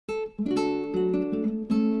Hello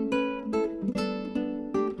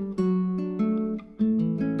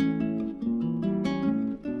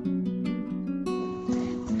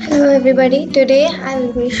everybody, today I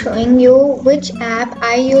will be showing you which app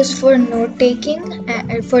I use for note taking,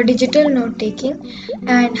 for digital note taking,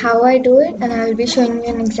 and how I do it, and I will be showing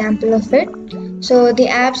you an example of it. So the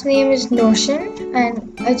app's name is Notion,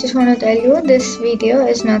 and I just want to tell you this video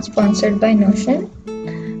is not sponsored by Notion.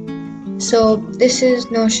 So this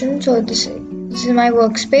is Notion, so this is my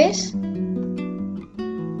workspace.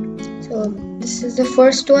 So this is the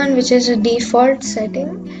first one, which is a default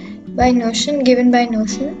setting by Notion, given by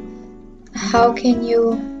Notion. How can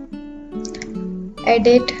you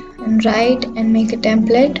edit and write and make a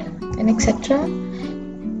template and etc.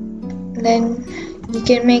 Then you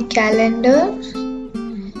can make calendars.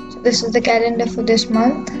 So this is the calendar for this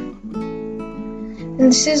month.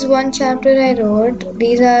 And this is one chapter I wrote.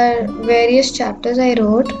 These are various chapters I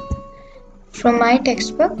wrote from my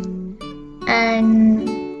textbook and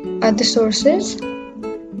other sources.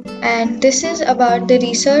 And this is about the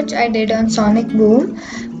research I did on sonic boom,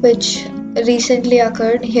 which recently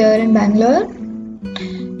occurred here in Bangalore.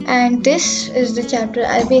 And this is the chapter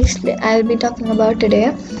I'll be talking about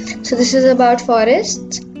today. So this is about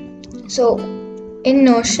forests. So in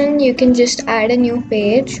Notion, you can just add a new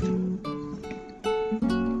page.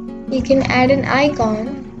 You can add an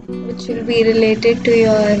icon which will be related to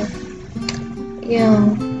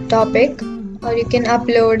your topic, or you can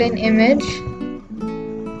upload an image.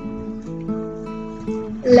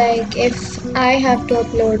 Like if I have to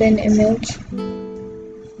upload an image,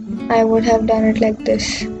 I would have done it like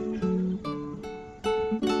this.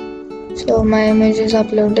 So my image is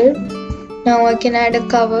uploaded. Now I can add a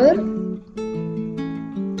cover.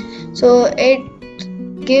 So it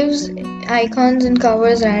gives icons and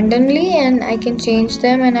covers randomly, and I can change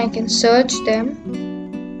them and I can search them.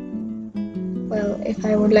 Well, if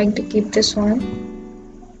I would like to keep this one.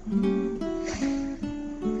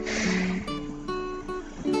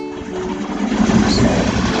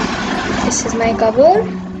 This is my cover.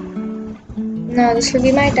 Now this will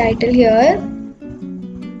be my title here.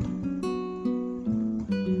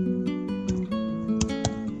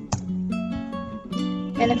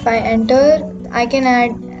 And if I enter, I can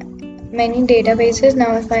add many databases.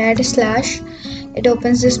 Now if I add a slash, it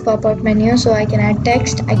opens this pop-out menu, so I can add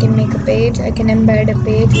text, I can make a page, I can embed a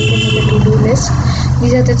page, I can make a to-do list.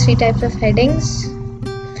 These are the three types of headings.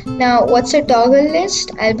 Now what's a toggle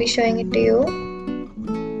list? I'll be showing it to you.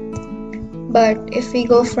 But if we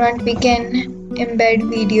go front, we can embed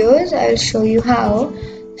videos. I'll show you how.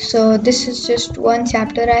 So this is just one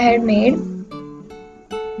chapter I had made.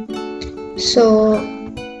 So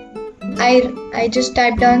I just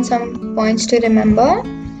typed down some points to remember,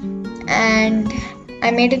 and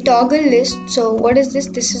I made a toggle list. So what is this?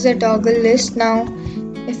 This is a toggle list. Now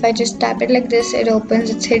if I just tap it like this, it opens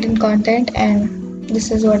its hidden content, and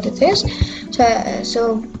this is what it is.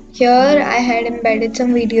 So here I had embedded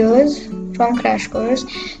some videos from Crash Course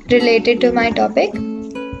related to my topic.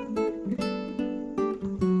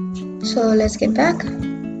 So let's get back.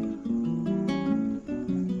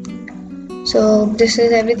 So this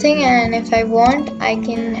is everything, and if I want, I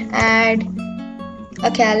can add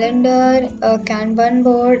a calendar, a Kanban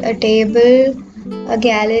board, a table, a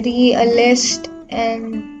gallery, a list,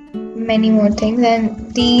 and many more things.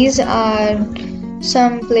 And these are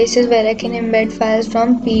some places where I can embed files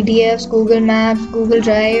from: PDFs, Google Maps, Google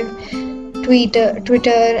Drive, Twitter,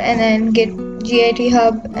 and then Git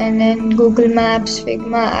Hub, and then Google Maps,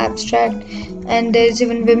 Figma, Abstract, and there's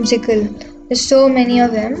even Whimsical. There's so many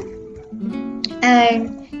of them.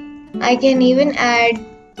 And I can even add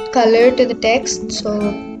color to the text, so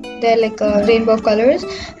they're like a rainbow of colors.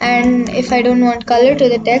 And if I don't want color to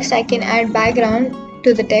the text, I can add background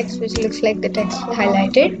to the text, which looks like the text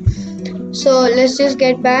highlighted. So let's just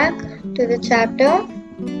get back to the chapter.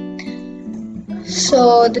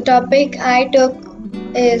 So the topic I took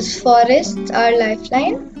is forests, our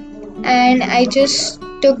lifeline, and I just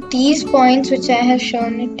took these points which I have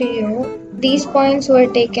shown it to you. These points were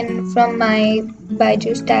taken from my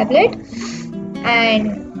Byju's tablet,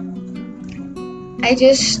 and I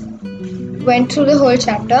just went through the whole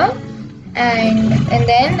chapter, and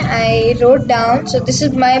then I wrote down. So this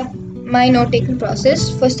is my note-taking process.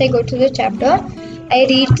 First I go to the chapter, I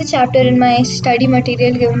read the chapter in my study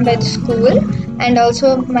material given by the school and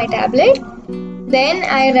also my tablet. Then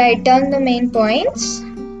I write down the main points.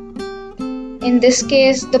 In this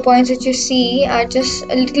case, the points that you see are just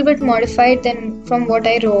a little bit modified than from what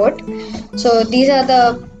I wrote. So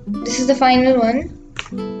this is the final one.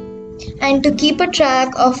 And to keep a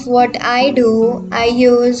track of what I do, I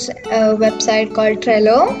use a website called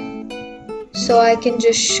Trello. so I can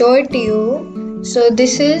just show it to you. So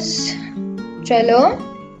this is Trello.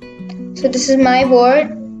 So this is my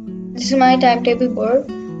board. This is my timetable board.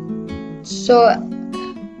 So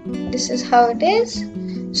this is how it is.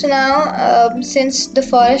 So now, since the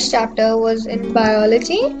forest chapter was in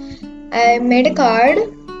biology, I made a card.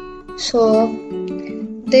 So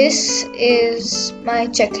this is my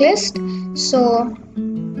checklist. So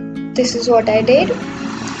this is what I did.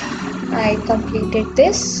 I completed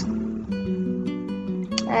this,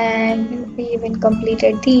 and we even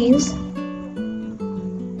completed these.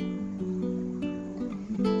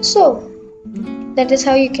 So that is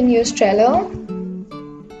how you can use Trello.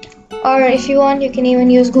 Or if you want, you can even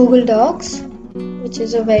use Google Docs, which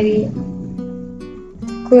is a very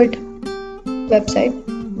good website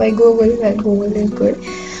by Google. Well, Google is good.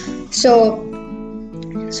 So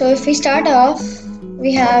if we start off,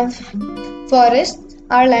 we have forest,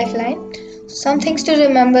 our lifeline. Some things to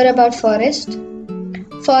remember about forest.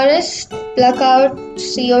 Forests pluck out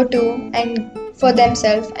CO2 and for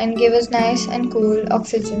themselves and give us nice and cool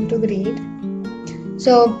oxygen to breathe.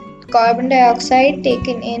 So carbon dioxide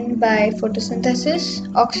taken in by photosynthesis,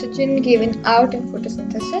 oxygen given out in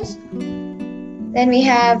photosynthesis. Then we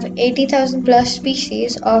have 80,000 plus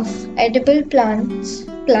species of edible plant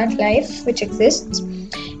life which exists,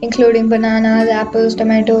 including bananas, apples,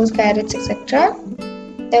 tomatoes, carrots, etc.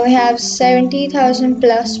 Then we have 70,000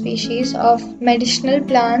 plus species of medicinal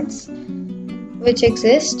plants which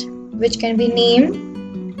exist, which can be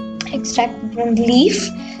neem, extracted from the leaf,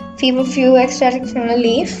 feverfew extracted from the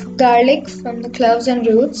leaf, garlic from the cloves and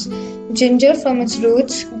roots, ginger from its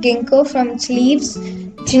roots, ginkgo from its leaves,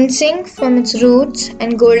 ginseng from its roots,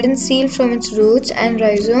 and golden seal from its roots and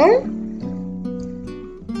rhizome.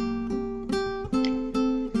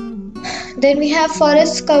 Then we have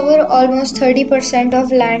forests cover almost 30%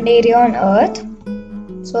 of land area on earth.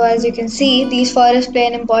 So as you can see, these forests play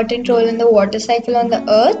an important role in the water cycle on the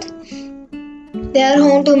earth. They are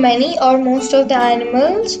home to many or most of the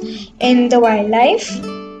animals in the wildlife.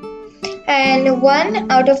 And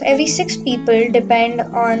 1 out of every 6 people depend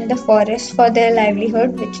on the forest for their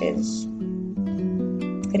livelihood, which is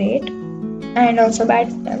great and also bad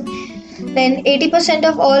for them. Then 80%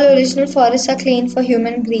 of all original forests are cleaned for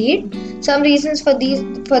human greed. Some reasons for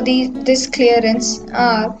this clearance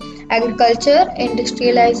are agriculture,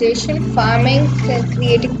 industrialization, farming,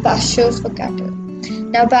 creating pastures for cattle.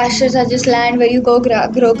 Now pastures are just land where you go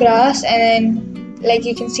grow grass, and then like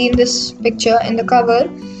you can see in this picture in the cover.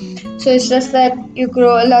 So it's just that you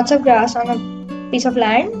grow lots of grass on a piece of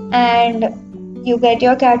land and you get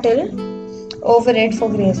your cattle over it for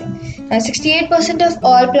grazing. Now 68% of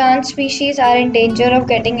all plant species are in danger of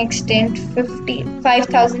getting extinct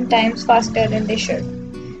 5,000 times faster than they should.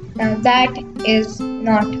 Now that is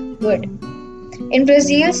not good. In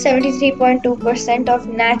Brazil, 73.2% of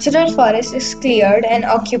natural forest is cleared and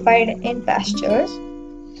occupied in pastures.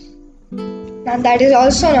 Now that is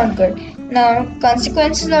also not good. Now,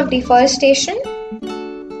 consequences of deforestation.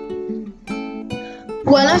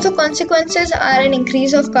 One of the consequences are an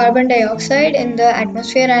increase of carbon dioxide in the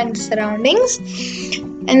atmosphere and surroundings.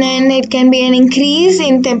 And then it can be an increase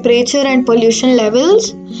in temperature and pollution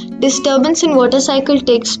levels. Disturbance in water cycle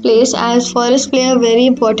takes place as forests play a very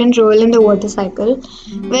important role in the water cycle.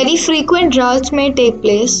 Very frequent droughts may take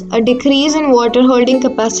place. A decrease in water holding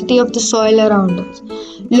capacity of the soil around us.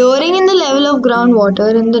 Lowering in the level of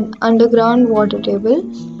groundwater in the underground water table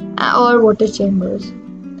or water chambers.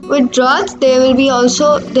 With droughts, there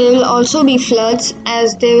will also be floods,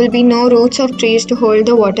 as there will be no roots of trees to hold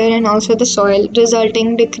the water and also the soil,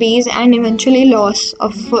 resulting decrease and eventually loss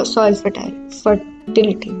of soil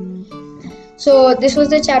fertility. So this was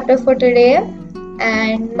the chapter for today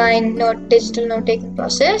and my digital note-taking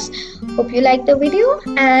process. Hope you liked the video,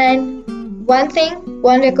 and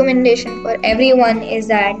one recommendation for everyone is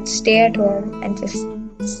that stay at home and just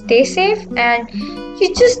stay safe, and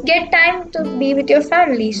you just get time to be with your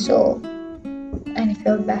family. So, and if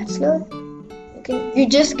you're a bachelor, you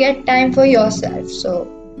just get time for yourself. So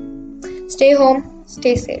stay home,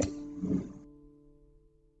 stay safe.